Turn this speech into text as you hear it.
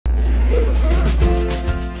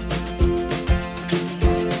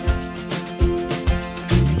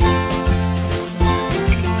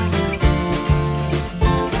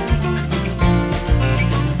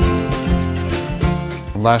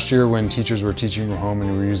Last year when teachers were teaching from home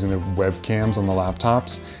and we were using the webcams on the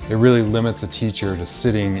laptops, it really limits a teacher to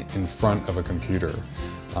sitting in front of a computer.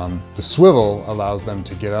 The Swivl allows them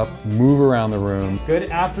to get up, move around the room.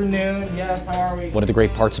 Good afternoon, yes, how are we? One of the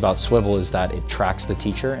great parts about Swivl is that it tracks the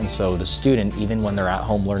teacher, and so the student, even when they're at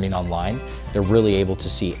home learning online, they're really able to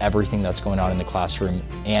see everything that's going on in the classroom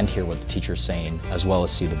and hear what the teacher's saying, as well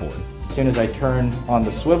as see the board. As soon as I turn on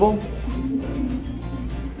the Swivl,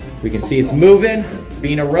 we can see it's moving. It's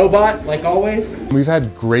being a robot, like always. We've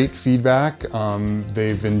had great feedback.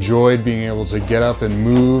 They've enjoyed being able to get up and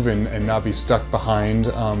move and not be stuck behind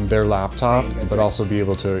their laptop, but also be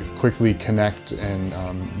able to quickly connect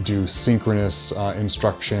and do synchronous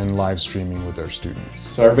instruction, live streaming with their students.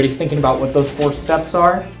 So everybody's thinking about what those 4 steps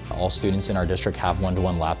are. All students in our district have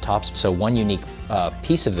one-to-one laptops. So one unique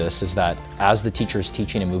piece of this is that as the teacher is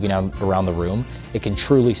teaching and moving around the room, it can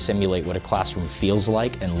truly simulate what a classroom feels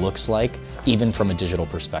like and looks like, even from a digital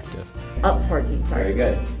perspective. Up 14, sorry. Very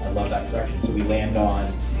good. I love that correction. So we land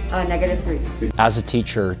on -3. As a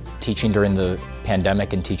teacher, teaching during the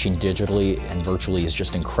pandemic and teaching digitally and virtually is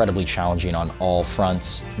just incredibly challenging on all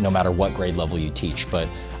fronts, no matter what grade level you teach. But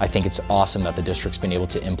I think it's awesome that the district's been able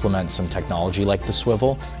to implement some technology like the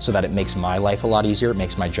Swivl so that it makes my life a lot easier, it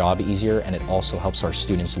makes my job easier, and it also helps our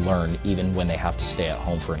students learn even when they have to stay at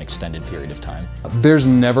home for an extended period of time. There's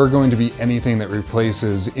never going to be anything that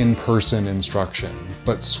replaces in-person instruction,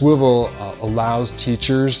 but Swivl allows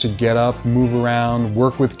teachers to get up, move around,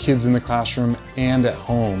 work with kids in the classroom and at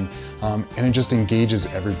home, and it just engages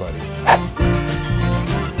everybody.